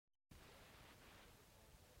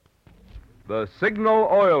The Signal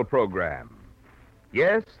Oil Program.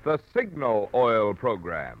 Yes, the Signal Oil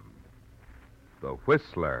Program. The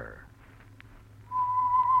Whistler.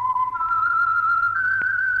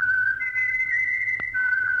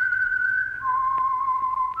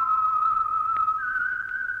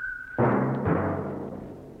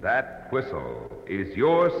 That whistle is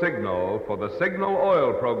your signal for the Signal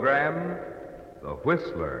Oil Program, The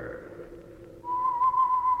Whistler.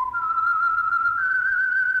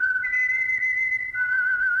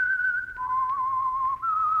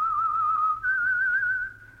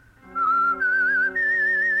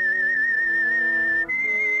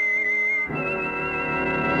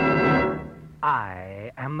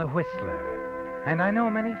 I am the Whistler, and I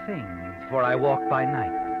know many things, for I walk by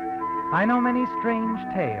night. I know many strange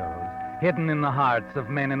tales hidden in the hearts of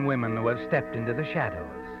men and women who have stepped into the shadows.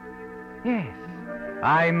 Yes,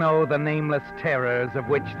 I know the nameless terrors of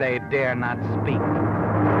which they dare not speak.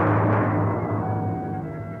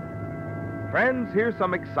 Friends, here's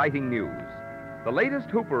some exciting news. The latest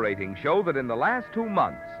Hooper ratings show that in the last 2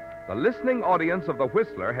 months, the listening audience of The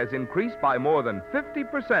Whistler has increased by more than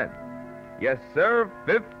 50%. Yes, sir,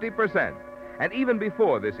 50%. And even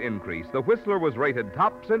before this increase, The Whistler was rated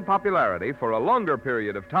tops in popularity for a longer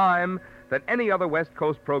period of time than any other West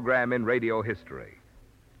Coast program in radio history.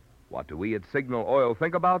 What do we at Signal Oil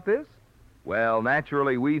think about this? Well,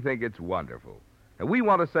 naturally, we think it's wonderful. And we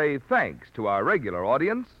want to say thanks to our regular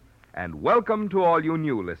audience and welcome to all you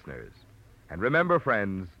new listeners. And remember,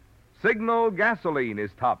 friends, Signal gasoline is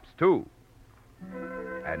tops, too.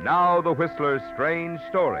 And now, The Whistler's strange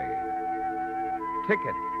story.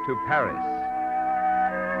 Ticket to Paris.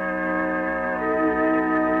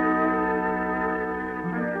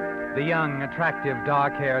 The young, attractive,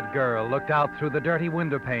 dark-haired girl looked out through the dirty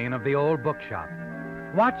window pane of the old bookshop,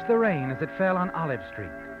 watched the rain as it fell on Olive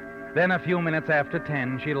Street. Then, a few minutes after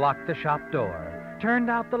 10, she locked the shop door, turned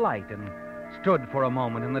out the light, and stood for a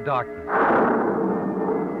moment in the darkness.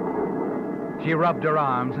 She rubbed her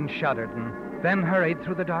arms and shuddered, and then hurried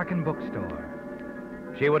through the darkened bookstore.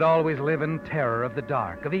 She would always live in terror of the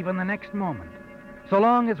dark, of even the next moment, so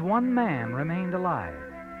long as one man remained alive.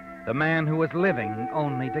 The man who was living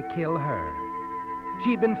only to kill her.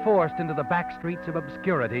 She'd been forced into the back streets of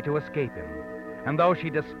obscurity to escape him. And though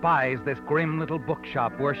she despised this grim little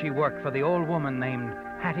bookshop where she worked for the old woman named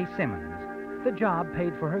Hattie Simmons, the job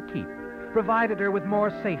paid for her keep, provided her with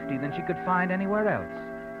more safety than she could find anywhere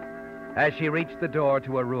else. As she reached the door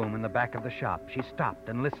to a room in the back of the shop, she stopped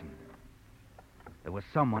and listened. There was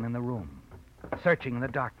someone in the room, searching in the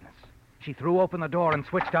darkness. She threw open the door and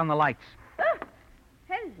switched on the lights.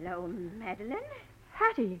 Hello, Madeline.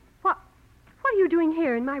 Hattie, what are you doing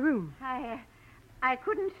here in my room? I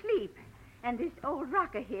couldn't sleep, and this old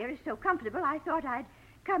rocker here is so comfortable I thought I'd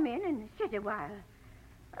come in and sit a while.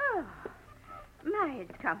 Oh, my,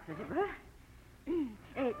 it's comfortable.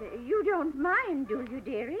 You don't mind, do you,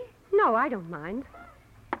 dearie? No, I don't mind.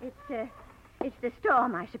 It's the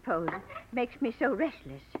storm, I suppose. Makes me so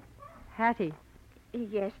restless. Hattie.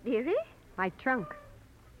 Yes, dearie? My trunk.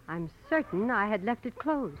 I'm certain I had left it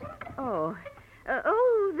closed. Oh,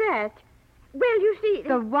 that. Well, you see...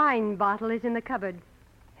 The wine bottle is in the cupboard.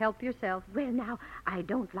 Help yourself. Well, now, I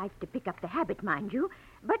don't like to pick up the habit, mind you,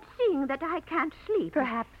 but seeing that I can't sleep...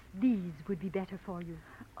 Perhaps these would be better for you.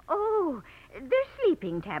 Oh, the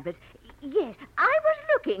sleeping tablets. Yes, I was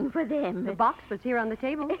looking for them. The box was here on the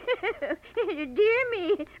table. Dear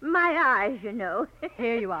me, my eyes, you know.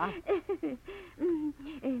 Here you are.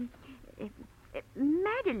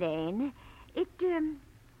 Madeleine,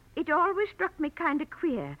 it always struck me kind of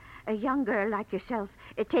queer, a young girl like yourself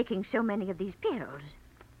taking so many of these pills.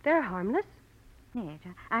 They're harmless. Yes,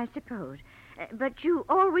 I suppose. But you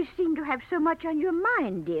always seem to have so much on your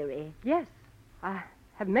mind, dearie. Yes, I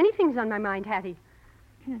have many things on my mind, Hattie.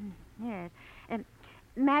 Yes.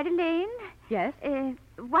 Madeleine? Yes?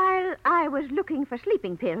 While I was looking for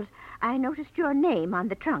sleeping pills, I noticed your name on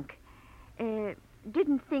the trunk.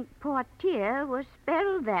 Didn't think Portier was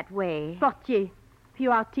spelled that way. Portier.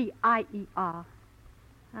 P-O-R-T-I-E-R.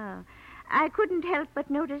 Oh. I couldn't help but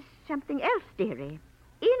notice something else, dearie.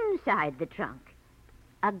 Inside the trunk.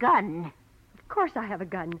 A gun. Of course I have a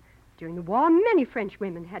gun. During the war, many French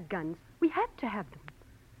women had guns. We had to have them.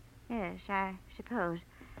 Yes, I suppose.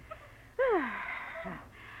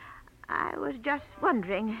 I was just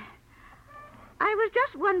wondering,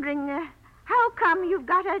 how come you've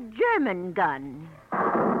got a German gun?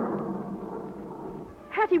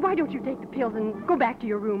 Hattie, why don't you take the pills and go back to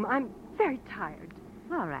your room? I'm very tired.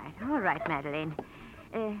 All right, Madeleine.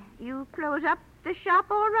 You close up the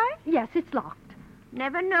shop all right? Yes, it's locked.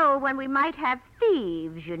 Never know when we might have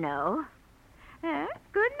thieves, you know.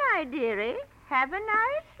 Good night, dearie. Have a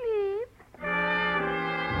nice sleep.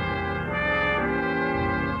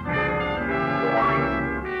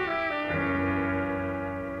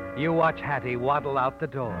 You watch Hattie waddle out the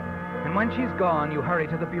door, and when she's gone, you hurry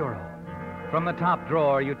to the bureau. From the top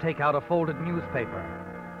drawer, you take out a folded newspaper,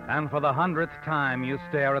 and for the 100th time, you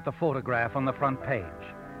stare at the photograph on the front page.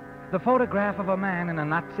 The photograph of a man in a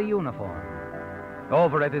Nazi uniform.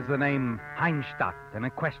 Over it is the name Heinstadt and a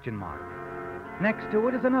question mark. Next to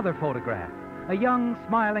it is another photograph, a young,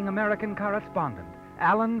 smiling American correspondent,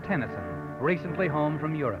 Alan Tennyson, recently home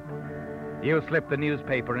from Europe. You slip the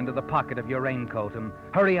newspaper into the pocket of your raincoat and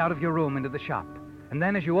hurry out of your room into the shop. And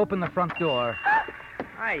then as you open the front door...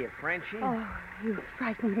 Hiya, Frenchie. Oh, you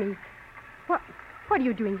frightened me. What are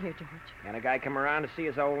you doing here, George? Can a guy come around to see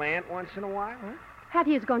his old aunt once in a while, huh?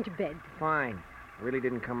 Hattie has gone to bed. Fine. I really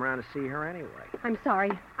didn't come around to see her anyway. I'm sorry.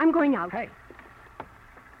 I'm going out. Hey.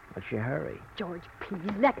 What's your hurry? George, please,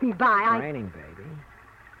 let me by. It's raining, baby.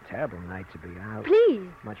 Terrible night to be out. Please.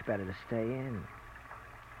 Much better to stay in.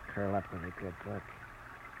 Curl up with a good book.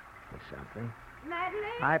 Or something.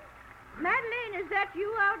 Madeline? Madeline, is that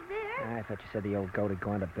you out there? I thought you said the old goat had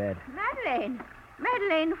gone to bed.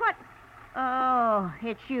 Madeline, what? Oh,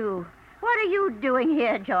 it's you. What are you doing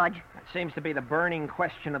here, George? That seems to be the burning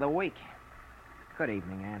question of the week. Good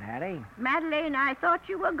evening, Aunt Hattie. Madeline, I thought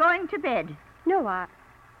you were going to bed. No,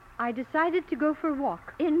 I decided to go for a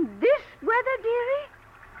walk. In this weather, dearie?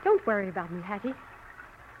 Don't worry about me, Hattie.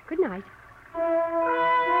 Good night.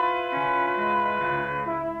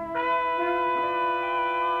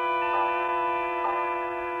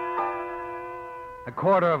 A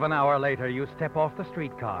quarter of an hour later, you step off the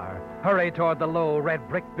streetcar, hurry toward the low red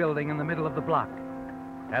brick building in the middle of the block.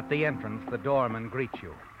 At the entrance, the doorman greets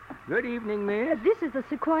you. Good evening, miss. This is the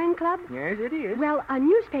Sequoian Club? Yes, it is. Well, a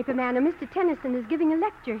newspaper man, Mr. Tennyson, is giving a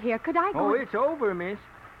lecture here. Could I go? Oh, it's over, miss.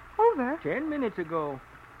 Over? 10 minutes ago.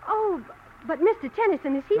 Oh, but Mr.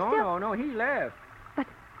 Tennyson, is he still... No, he left. But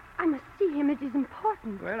I must see him. It is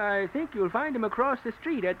important. Well, I think you'll find him across the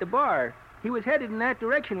street at the bar. He was headed in that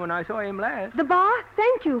direction when I saw him last. The bar?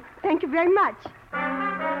 Thank you. Thank you very much.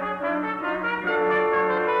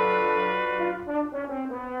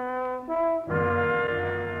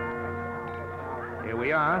 Here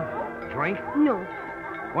we are. Drink? No.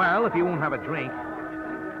 Well, if you won't have a drink,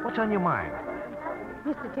 what's on your mind?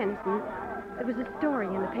 Mr. Tennyson, there was a story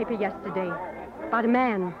in the paper yesterday about a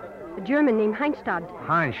man, a German named Heinstadt.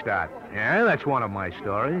 Heinstadt. Yeah, that's one of my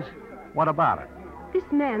stories. What about it? This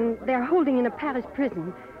man they're holding in a Paris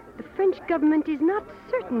prison. The French government is not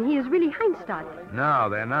certain he is really Heinstadt. No,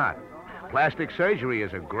 they're not. Plastic surgery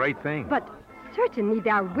is a great thing. But certainly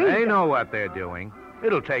they're waiting. They know what they're doing.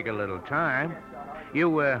 It'll take a little time.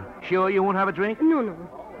 You, sure you won't have a drink? No.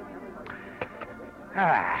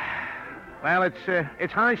 Well,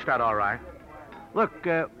 it's Heinstadt, all right. Look,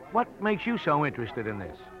 what makes you so interested in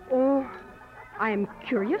this? Oh, I am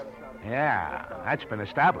curious. Yeah, that's been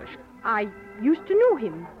established. I used to know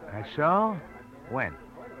him. That's so? When?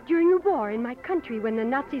 During the war in my country when the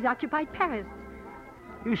Nazis occupied Paris.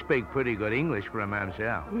 You speak pretty good English for a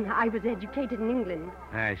mamselle. I was educated in England.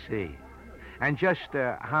 I see. And just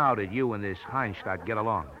how did you and this Heinstadt get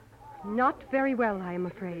along? Not very well, I am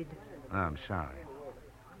afraid. I'm sorry.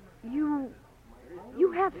 You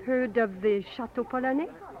have heard of the Chateau Polonais?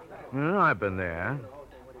 Well, I've been there.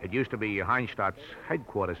 It used to be Heinstadt's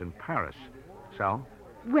headquarters in Paris. So?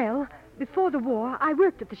 Well, before the war, I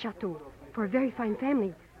worked at the chateau for a very fine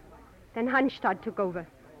family. Then Heinstadt took over.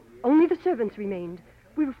 Only the servants remained.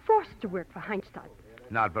 We were forced to work for Heinstadt.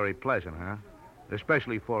 Not very pleasant, huh?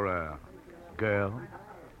 Especially for a girl.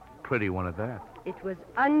 Pretty one at that. It was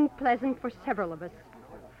unpleasant for several of us.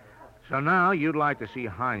 So now you'd like to see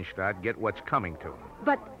Heinstadt get what's coming to him.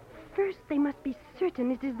 But first they must be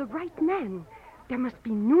certain it is the right man. There must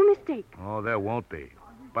be no mistake. Oh, there won't be.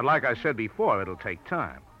 But like I said before, it'll take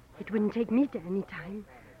time. It wouldn't take me to any time.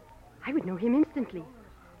 I would know him instantly.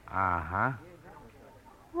 Uh-huh.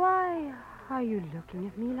 Why are you looking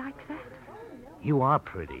at me like that? You are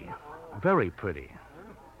pretty. Very pretty.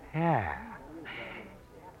 Yeah.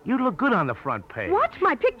 You look good on the front page. What?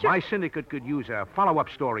 My picture? My syndicate could use a follow-up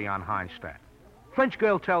story on Heinstadt. French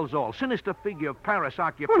girl tells all. Sinister figure of Paris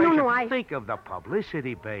occupation. Oh, no, Think of the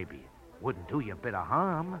publicity, baby. Wouldn't do you a bit of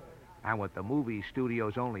harm. And with the movie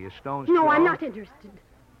studios only a stone's throw... No, I'm not interested.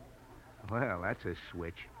 Well, that's a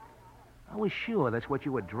switch. I was sure that's what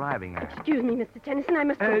you were driving at. Excuse me, Mr. Tennyson, I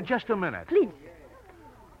must go. Just a minute. Please.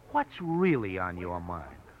 What's really on your mind?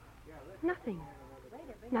 Nothing.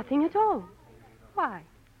 Nothing at all. Why?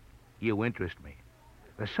 You interest me.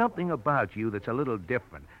 There's something about you that's a little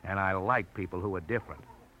different, and I like people who are different.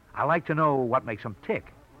 I like to know what makes them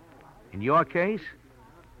tick. In your case,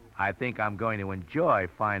 I think I'm going to enjoy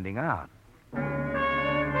finding out.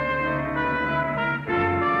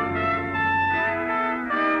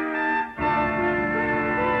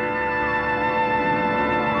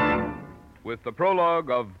 With the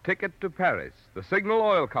prologue of Ticket to Paris, the Signal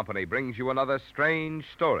Oil Company brings you another strange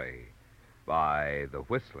story by The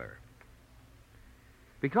Whistler.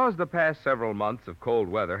 Because the past several months of cold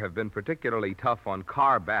weather have been particularly tough on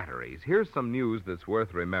car batteries, here's some news that's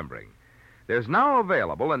worth remembering. There's now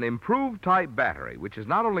available an improved type battery, which is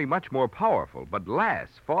not only much more powerful, but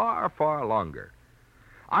lasts far, far longer.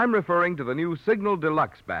 I'm referring to the new Signal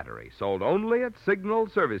Deluxe battery, sold only at Signal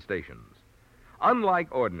service stations. Unlike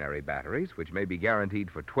ordinary batteries, which may be guaranteed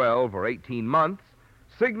for 12 or 18 months,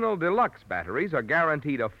 Signal Deluxe batteries are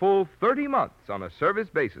guaranteed a full 30 months on a service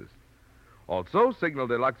basis. Also, Signal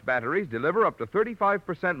Deluxe batteries deliver up to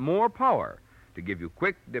 35% more power to give you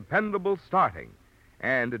quick, dependable starting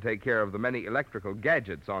and to take care of the many electrical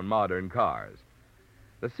gadgets on modern cars.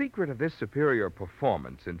 The secret of this superior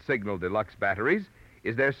performance in Signal Deluxe batteries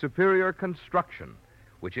is their superior construction,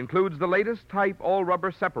 which includes the latest type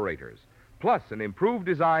all-rubber separators, plus an improved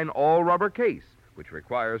design all-rubber case, which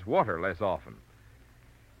requires water less often.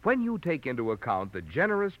 When you take into account the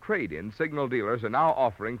generous trade-in Signal dealers are now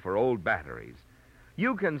offering for old batteries,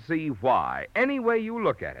 you can see why, any way you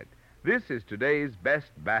look at it, this is today's best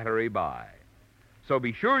battery buy. So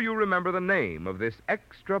be sure you remember the name of this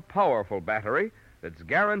extra powerful battery that's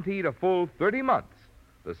guaranteed a full 30 months,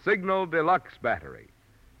 the Signal Deluxe battery.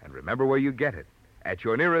 And remember where you get it, at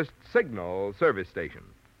your nearest Signal service station.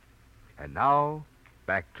 And now,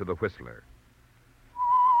 back to the Whistler.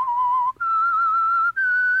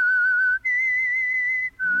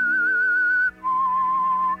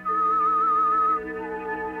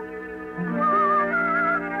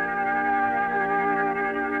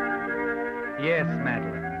 Yes,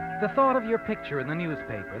 Madeline. The thought of your picture in the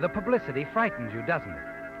newspaper, the publicity frightens you, doesn't it?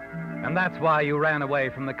 And that's why you ran away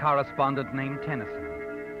from the correspondent named Tennyson,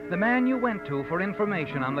 the man you went to for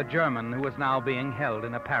information on the German who is now being held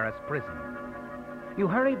in a Paris prison. You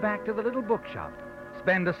hurry back to the little bookshop,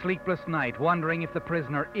 spend a sleepless night wondering if the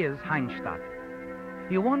prisoner is Heinstadt.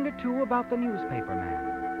 You wonder, too, about the newspaper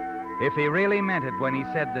man, if he really meant it when he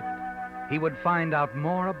said that he would find out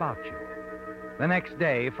more about you. The next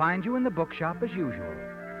day finds you in the bookshop as usual,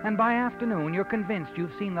 and by afternoon you're convinced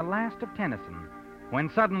you've seen the last of Tennyson, when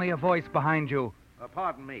suddenly a voice behind you...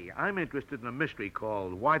 Pardon me. I'm interested in a mystery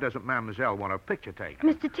called Why Doesn't Mademoiselle Want Her Picture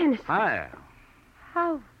Taken? Mr. Tennyson. Hi.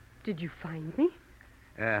 How did you find me?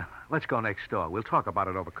 Let's go next door. We'll talk about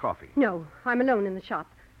it over coffee. No, I'm alone in the shop.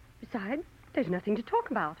 Besides, there's nothing to talk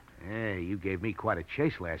about. You gave me quite a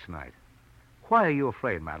chase last night. Why are you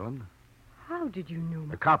afraid, Madeline? How did you know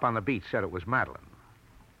The cop on the beat said it was Madeline.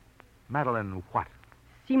 Madeline what?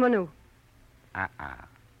 Simoneau?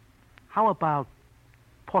 How about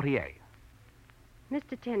Portier?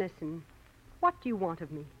 Mr. Tennyson, what do you want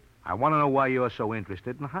of me? I want to know why you're so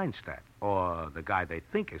interested in Heinstadt, or the guy they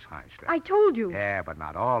think is Heinstadt. I told you. Yeah, but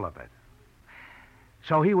not all of it.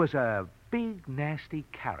 So he was a big, nasty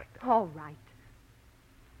character. All right.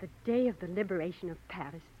 The day of the liberation of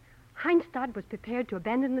Paris, Heinstadt was prepared to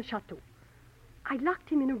abandon the chateau. I locked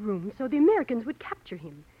him in a room so the Americans would capture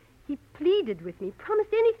him. He pleaded with me,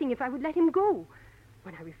 promised anything if I would let him go.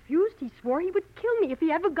 When I refused, he swore he would kill me if he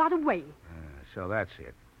ever got away. So that's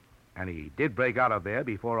it. And he did break out of there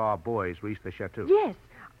before our boys reached the chateau. Yes.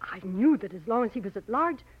 I knew that as long as he was at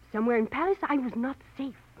large, somewhere in Paris, I was not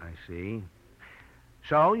safe. I see.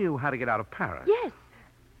 So you had to get out of Paris? Yes.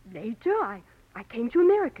 Later, I came to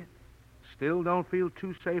America. Still don't feel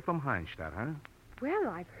too safe from Heinstadt, huh? Well,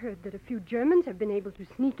 I've heard that a few Germans have been able to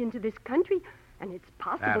sneak into this country, and it's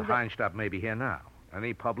possible And Heinstadt may be here now.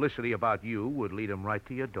 Any publicity about you would lead him right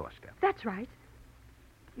to your doorstep. That's right.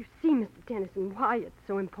 You see, Mr. Tennyson, why it's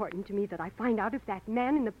so important to me that I find out if that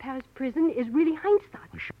man in the Paris prison is really Heinstadt.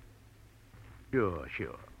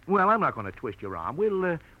 Sure. Well, I'm not going to twist your arm.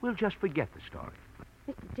 We'll just forget the story.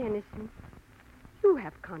 Mr. Tennyson, you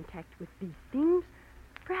have contact with these things.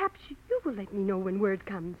 Perhaps you will let me know when word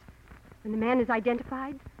comes. When the man is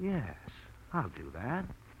identified? Yes, I'll do that.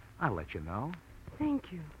 I'll let you know.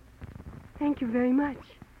 Thank you. Thank you very much.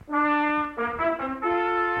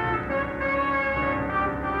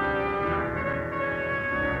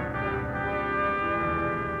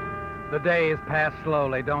 The days pass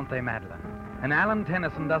slowly, don't they, Madeline? And Alan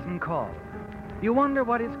Tennyson doesn't call. You wonder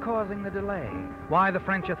what is causing the delay, why the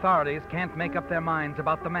French authorities can't make up their minds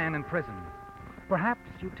about the man in prison. Perhaps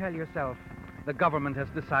you tell yourself the government has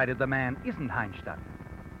decided the man isn't Heinstadt,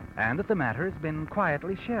 and that the matter has been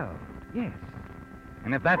quietly shelved. Yes.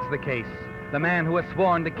 And if that's the case, the man who has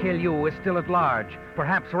sworn to kill you is still at large,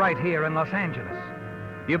 perhaps right here in Los Angeles.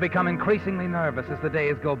 You become increasingly nervous as the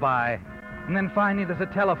days go by, and then finally there's a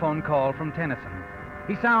telephone call from Tennyson.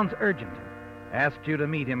 He sounds urgent. Asked you to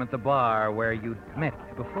meet him at the bar where you'd met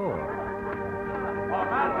before. Oh,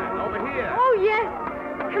 Madeline, over here. Oh, yes.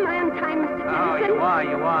 Am I on time, Mr. Tennyson? Oh,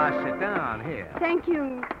 you are. Sit down here. Thank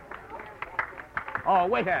you. Oh,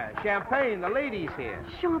 waiter, champagne. The lady's here.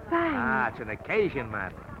 Champagne. Ah, it's an occasion,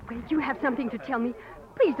 Madeline. Wait, you have something to tell me.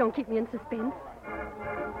 Please don't keep me in suspense.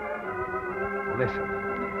 Listen,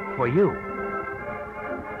 for you.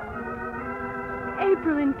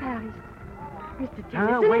 April in Paris. Mr.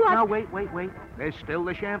 Tennyson, Wait. There's still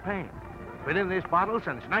the champagne. Been in this bottle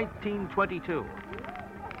since 1922.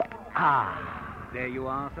 Ah, There you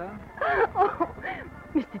are, sir. Oh,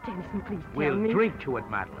 Mr. Tennyson, please tell we'll me. drink to it,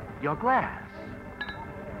 Madeline. Your glass.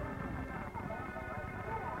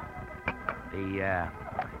 The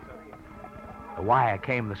wire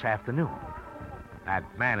came this afternoon. That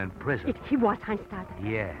man in prison. He was Heinstadt.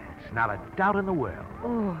 Yes, not a doubt in the world.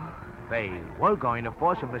 Oh, They were going to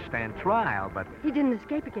force him to stand trial, but he didn't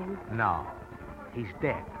escape again. no. He's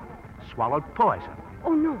dead. Swallowed poison.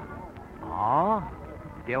 Oh, no. Oh,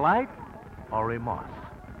 delight or remorse?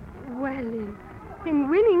 Well, in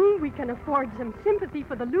winning, we can afford some sympathy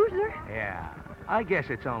for the loser. Yeah, I guess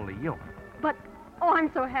it's only you. But, oh,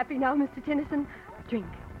 I'm so happy now, Mr. Tennyson.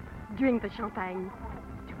 Drink the champagne.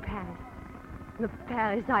 To Paris. The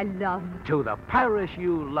Paris I love. To the Paris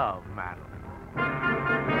you love, Madeline.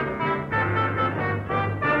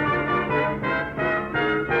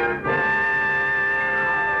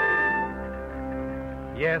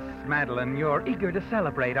 Yes, Madeline, you're eager to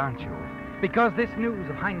celebrate, aren't you? Because this news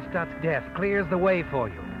of Heinstadt's death clears the way for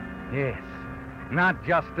you. Yes, not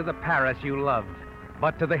just to the Paris you loved,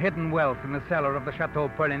 but to the hidden wealth in the cellar of the Chateau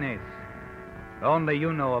Perlinese. Only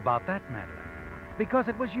you know about that, Madeline, because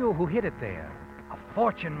it was you who hid it there. A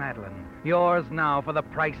fortune, Madeline, yours now for the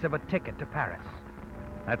price of a ticket to Paris.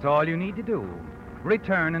 That's all you need to do.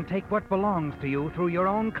 Return and take what belongs to you through your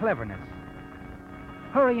own cleverness.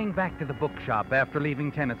 Hurrying back to the bookshop after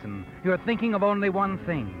leaving Tennyson, you're thinking of only one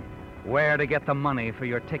thing: where to get the money for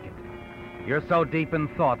your ticket. You're so deep in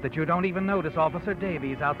thought that you don't even notice Officer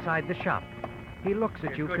Davies outside the shop. He looks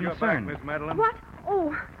at you concerned. Miss Madeline. What?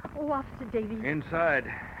 Oh, Officer Davies. Inside,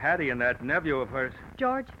 Hattie and that nephew of hers.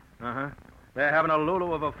 George? Uh-huh. They're having a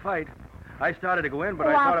lulu of a fight. I started to go in, but Oh,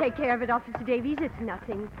 I thought... I'll take care of it, Officer Davies. It's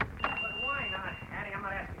nothing. But why not, Hattie? I'm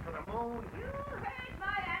not asking for the moon. You heard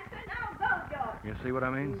my answer. Now go, George. You see what I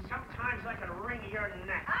mean? Sometimes I can wring your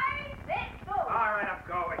neck. I said go. All right, I'm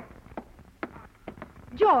going.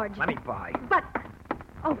 George. Let me by. But,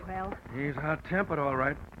 oh, well. He's hot-tempered, all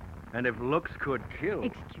right. And if looks could kill...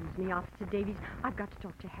 Excuse me, Officer Davies. I've got to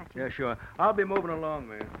talk to Hattie. Yeah, sure. I'll be moving along,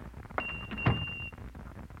 man.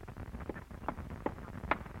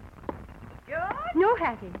 George? No,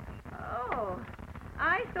 Hattie. Oh,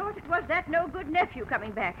 I thought it was that no-good nephew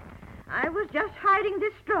coming back. I was just hiding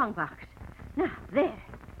this strongbox. Now, there.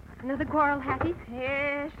 Another quarrel, Hattie?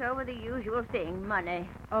 Yes, over the usual thing, money.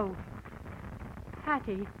 Oh.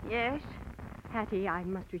 Hattie. Yes? Hattie, I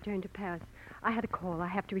must return to Paris. I had a call. I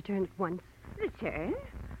have to return at once. Return?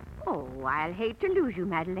 Oh, I'll hate to lose you,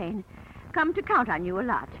 Madeleine. Come to count on you a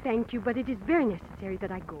lot. Thank you, but it is very necessary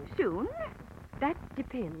that I go. Soon? That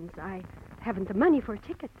depends. I haven't the money for a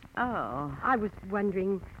ticket. Oh. I was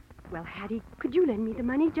wondering, well, Hattie, could you lend me the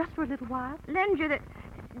money just for a little while? Lend you the...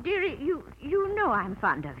 Dearie, you know I'm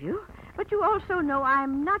fond of you, but you also know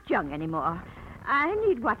I'm not young anymore. I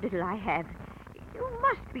need what little I have. You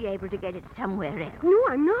must be able to get it somewhere else. No,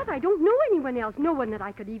 I'm not. I don't know anyone else. No one that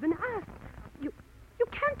I could even ask. You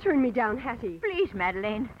can't turn me down, Hattie. Please,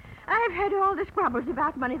 Madeleine. I've had all the squabbles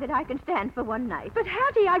about money that I can stand for one night. But,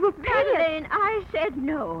 Hattie, I will pay it. Madeleine, I said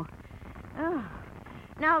no. Oh.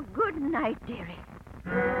 Now, good night, dearie.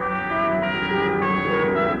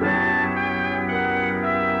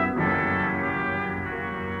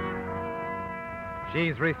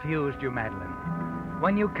 She's refused you, Madeline.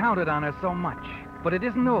 When you counted on her so much. But it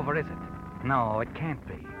isn't over, is it? No, it can't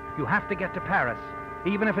be. You have to get to Paris,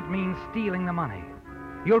 even if it means stealing the money.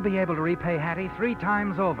 You'll be able to repay Hattie 3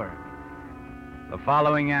 times over. The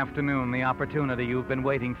following afternoon, the opportunity you've been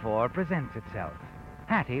waiting for presents itself.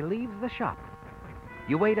 Hattie leaves the shop.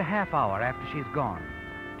 You wait a half hour after she's gone,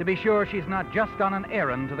 to be sure she's not just on an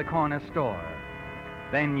errand to the corner store.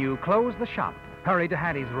 Then you close the shop, hurry to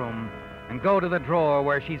Hattie's room, and go to the drawer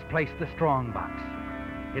where she's placed the strongbox.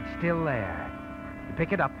 It's still there. You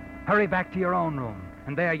pick it up, hurry back to your own room,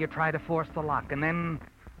 and there you try to force the lock, and then...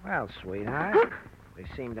 Well, sweetheart, we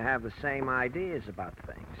seem to have the same ideas about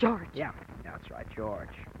things. George. Yeah. That's right, George.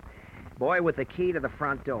 Boy with the key to the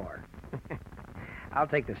front door. I'll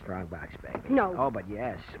take the strongbox, baby. No. Oh, but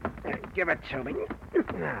yes. Give it to me.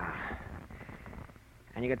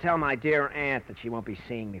 And you can tell my dear aunt that she won't be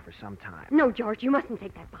seeing me for some time. No, George, you mustn't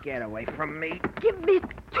take that box. Get away from me. Give it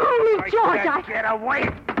to me, George. Get away.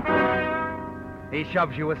 He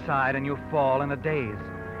shoves you aside and you fall in a daze,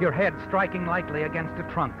 your head striking lightly against a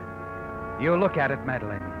trunk. You look at it,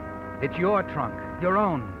 Madeline. It's your trunk, your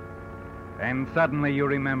own. And suddenly you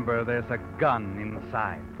remember there's a gun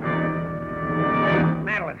inside.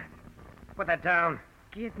 Madeline, put that down.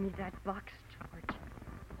 Give me that box, George.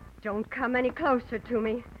 Don't come any closer to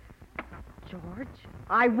me. George,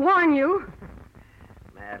 I warn you.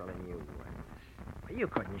 Madeline, you wouldn't. You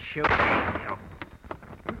couldn't shoot me.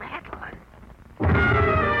 Madeline.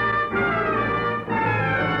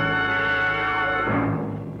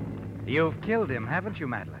 You've killed him, haven't you,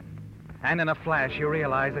 Madeline? And in a flash, you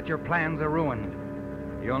realize that your plans are ruined.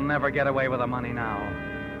 You'll never get away with the money now.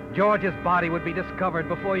 George's body would be discovered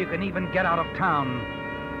before you can even get out of town.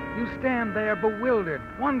 You stand there bewildered,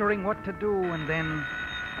 wondering what to do, and then...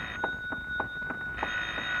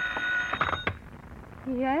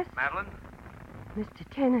 Yes, Madeline, Mr.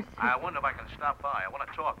 Tennyson. I wonder if I can stop by. I want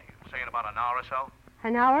to talk to you. Say in about an hour or so.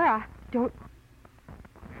 An hour? I don't...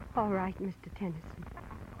 All right, Mr. Tennyson.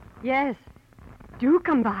 Yes, do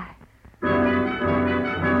come by.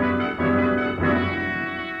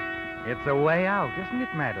 It's a way out, isn't it,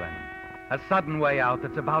 Madeline? A sudden way out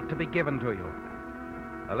that's about to be given to you.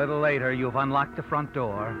 A little later, you've unlocked the front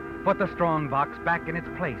door, put the strong box back in its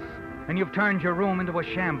place, and you've turned your room into a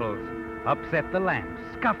shambles. Upset the lamps,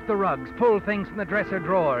 scuffed the rugs, pulled things from the dresser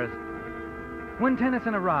drawers. When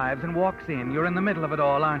Tennyson arrives and walks in, you're in the middle of it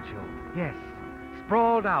all, aren't you? Yes.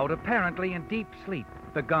 Sprawled out, apparently in deep sleep,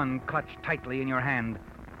 the gun clutched tightly in your hand.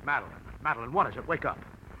 Madeline, what is it? Wake up.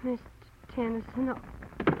 Mr. Tennyson,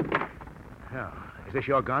 Yeah. Is this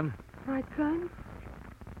your gun? my gun?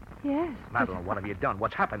 Yes. Madeline, what have you done?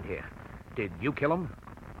 What's happened here? Did you kill him?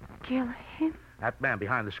 Kill him? That man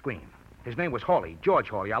behind the screen. His name was Hawley, George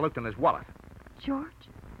Hawley. I looked in his wallet. George?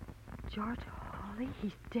 George Hawley?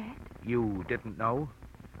 He's dead? You didn't know?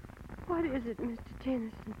 What is it, Mr.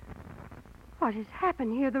 Tennyson? What has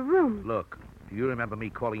happened here? The room. Look, do you remember me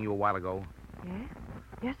calling you a while ago? Yes?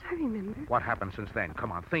 Yes, I remember. What happened since then?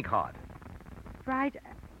 Come on, think hard. Right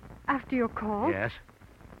after your call? Yes?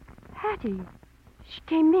 Hattie. She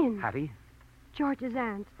came in. Hattie? George's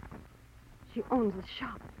aunt. She owns the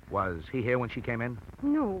shop. Was he here when she came in?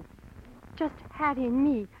 No, just Hattie and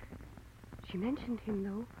me. She mentioned him,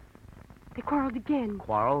 though. They quarreled again.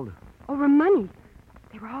 Quarreled? Over money.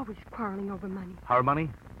 They were always quarreling over money. Her money?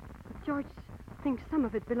 But George thinks some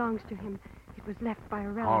of it belongs to him. It was left by a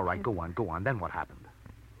relative. All right, go on. Then what happened?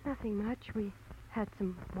 Nothing much. We had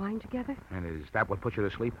some wine together. And is that what put you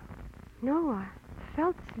to sleep? No, I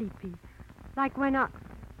felt sleepy. Like when I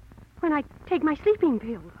take my sleeping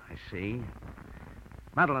pills. I see.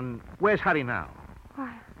 Madeline, where's Hattie now?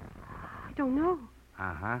 Why, I don't know.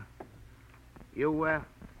 Uh-huh. You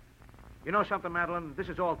know something, Madeline? This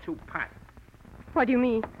is all too pat. What do you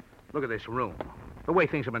mean? Look at this room. The way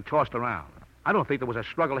things have been tossed around. I don't think there was a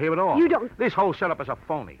struggle here at all. You don't... This whole setup is a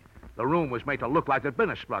phony. The room was made to look like there'd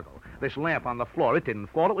been a struggle. This lamp on the floor, it didn't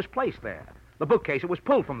fall. It was placed there. The bookcase, it was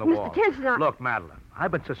pulled from the Mr. wall. Tennyson, Look, Madeline,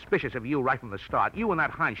 I've been suspicious of you right from the start. You and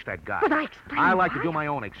that Heinstedt guy. But I explained I like why. to do my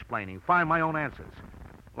own explaining, find my own answers.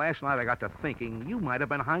 Last night I got to thinking you might have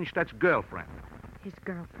been Heinstedt's girlfriend. His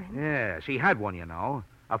girlfriend? Yes, he had one, you know.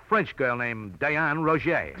 A French girl named Diane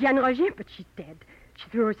Roger. Diane Roger, but she's dead. She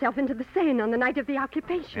threw herself into the Seine on the night of the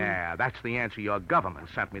occupation. Yeah, that's the answer your government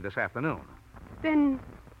sent me this afternoon. Then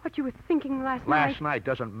what you were thinking last night... Last night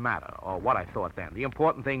doesn't matter, or what I thought then. The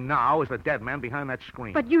important thing now is the dead man behind that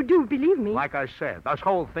screen. But you do believe me. Like I said, this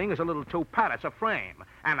whole thing is a little too pat. It's a frame.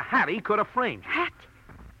 And Hattie could have framed you. Hat?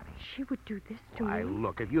 She would do this to Why, me?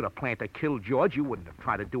 look, if you'd have planned to kill George, you wouldn't have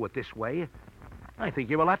tried to do it this way. I think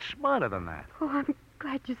you're a lot smarter than that. Oh, I'm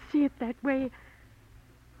glad you see it that way.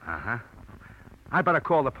 Uh-huh. I better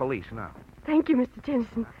call the police now. Thank you, Mr.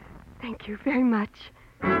 Tennyson. Thank you very much.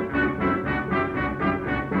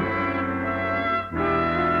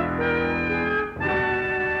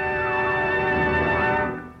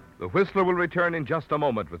 The Whistler will return in just a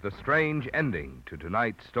moment with the strange ending to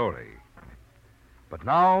tonight's story. But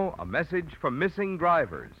now, a message from missing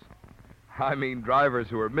drivers. I mean drivers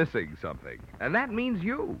who are missing something. And that means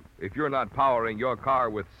you, if you're not powering your car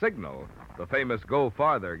with Signal, the famous Go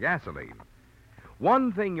Farther gasoline.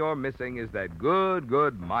 One thing you're missing is that good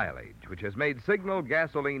mileage, which has made Signal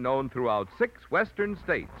gasoline known throughout 6 western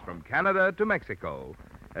states, from Canada to Mexico,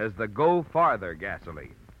 as the Go Farther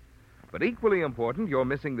gasoline. But equally important, you're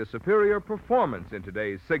missing the superior performance in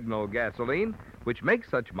today's Signal gasoline, which makes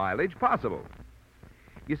such mileage possible.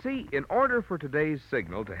 You see, in order for today's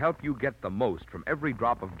Signal to help you get the most from every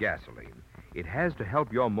drop of gasoline, it has to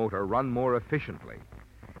help your motor run more efficiently.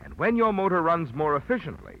 And when your motor runs more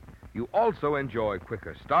efficiently, you also enjoy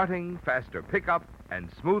quicker starting, faster pickup, and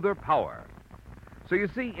smoother power. So you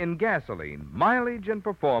see, in gasoline, mileage and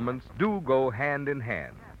performance do go hand in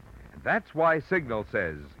hand. And that's why Signal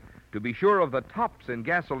says, to be sure of the tops in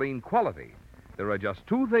gasoline quality, there are just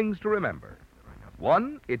two things to remember.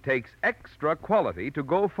 One, it takes extra quality to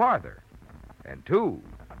go farther. And two,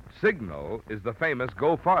 Signal is the famous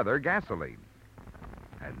Go Farther gasoline.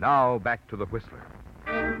 And now, back to the Whistler.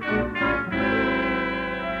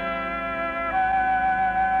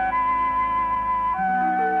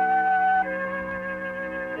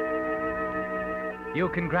 You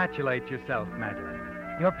congratulate yourself, Madeline.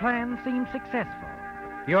 Your plan seems successful.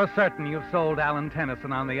 You're certain you've sold Alan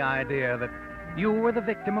Tennyson on the idea that you were the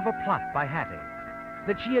victim of a plot by Hattie,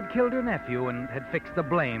 that she had killed her nephew and had fixed the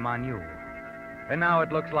blame on you. And now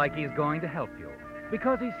it looks like he's going to help you,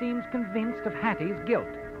 because he seems convinced of Hattie's guilt.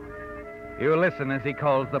 You listen as he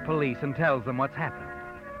calls the police and tells them what's happened.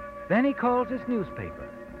 Then he calls his newspaper.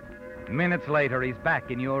 Minutes later, he's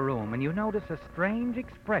back in your room, and you notice a strange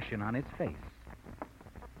expression on his face.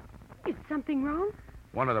 Is something wrong?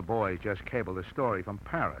 One of the boys just cabled a story from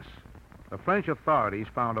Paris. The French authorities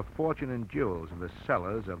found a fortune in jewels in the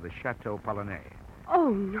cellars of the Chateau Polonais. Oh,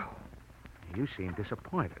 no. You seem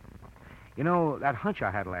disappointed. You know, that hunch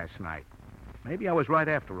I had last night, maybe I was right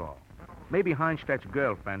after all. Maybe Heinstadt's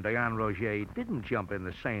girlfriend, Diane Roger, didn't jump in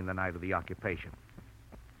the Seine the night of the occupation.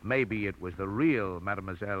 Maybe it was the real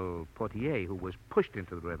Mademoiselle Portier who was pushed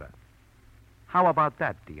into the river. How about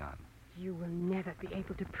that, Diane? You will never be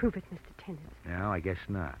able to prove it, Mr. Tennant. No, I guess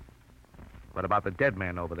not. What about the dead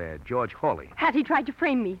man over there, George Hawley? Hattie tried to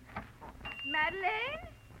frame me. Madeline?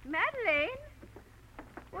 Madeline?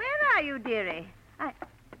 Where are you, dearie?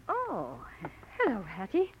 Oh. Hello,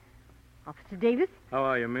 Hattie. Officer Davis. How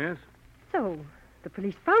are you, miss? So, the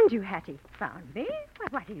police found you, Hattie. Found me?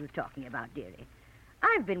 What are you talking about, dearie?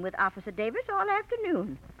 I've been with Officer Davis all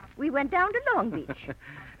afternoon. We went down to Long Beach.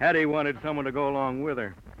 Hattie wanted someone to go along with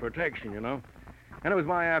her. Protection, you know. And it was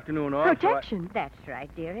my afternoon off. Protection? That's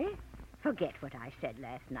right, dearie. Forget what I said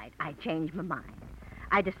last night. I changed my mind.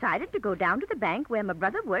 I decided to go down to the bank where my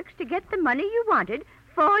brother works to get the money you wanted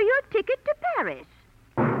for your ticket to Paris.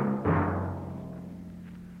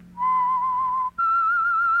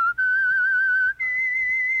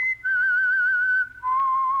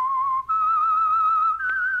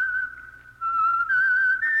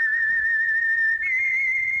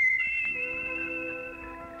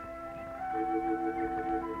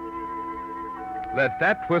 Let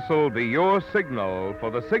that whistle be your signal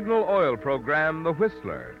for the Signal Oil program, The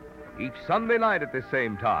Whistler, each Sunday night at this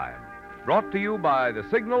same time. Brought to you by the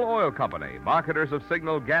Signal Oil Company, marketers of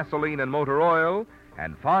Signal gasoline and motor oil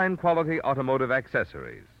and fine quality automotive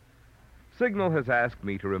accessories. Signal has asked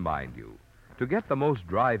me to remind you, to get the most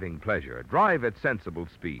driving pleasure, drive at sensible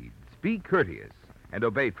speeds, be courteous, and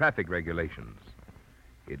obey traffic regulations.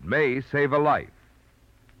 It may save a life,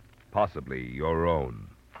 possibly your own.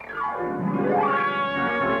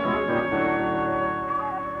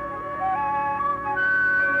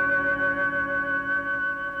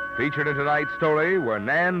 Featured in tonight's story were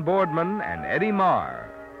Nan Boardman and Eddie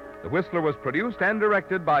Marr. The Whistler was produced and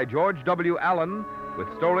directed by George W. Allen,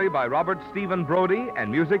 with story by Robert Stephen Brody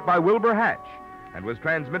and music by Wilbur Hatch, and was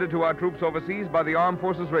transmitted to our troops overseas by the Armed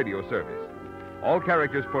Forces Radio Service. All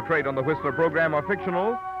characters portrayed on the Whistler program are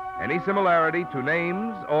fictional. Any similarity to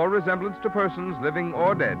names or resemblance to persons living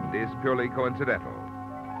or dead is purely coincidental.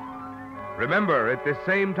 Remember, at this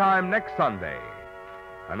same time next Sunday,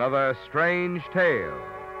 another strange tale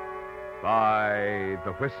by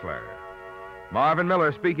The Whistler. Marvin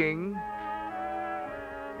Miller speaking.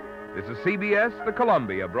 This is CBS, the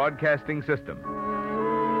Columbia Broadcasting System.